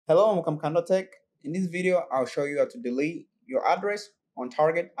Hello and welcome to KahindoTech. In this video, I'll show you how to delete your address on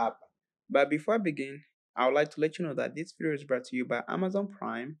Target app. But before I begin, I would like to let you know that this video is brought to you by Amazon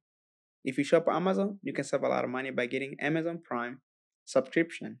Prime. If you shop on Amazon, you can save a lot of money by getting Amazon Prime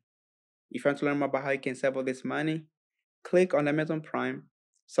subscription. If you want to learn more about how you can save all this money, click on the Amazon Prime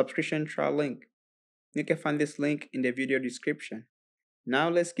subscription trial link. You can find this link in the video description. Now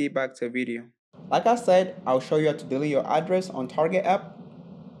let's get back to the video. Like I said, I'll show you how to delete your address on Target app.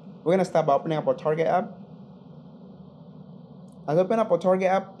 We're gonna start by opening up our Target app. As you open up our Target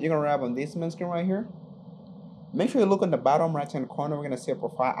app, you're gonna arrive on this main screen right here. Make sure you look on the bottom right hand corner. We're gonna see a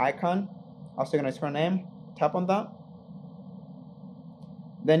profile icon. Also, you're gonna see your name. Tap on that.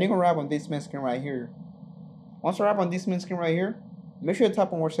 Then you're gonna arrive on this main screen right here. Once you arrive on this main screen right here, make sure you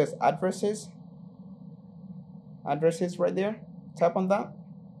tap on where it says addresses. Addresses right there. Tap on that.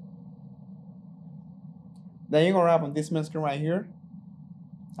 Then you're gonna arrive on this main screen right here.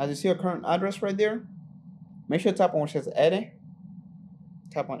 As you see your current address right there, make sure you tap on where it says edit.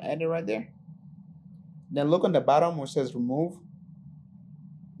 Tap on edit right there. Then look on the bottom where it says remove.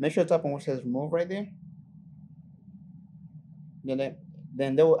 Make sure you tap on where it says remove right there.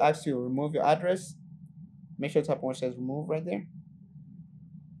 Then they will ask you to remove your address. Make sure you tap on where it says remove right there.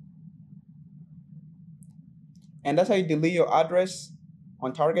 And that's how you delete your address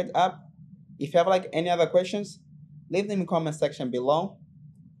on Target app. If you have any other questions, leave them in the comment section below.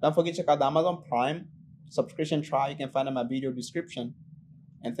 Don't forget to check out the Amazon Prime subscription trial. You can find them in my video description.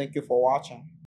 And thank you for watching.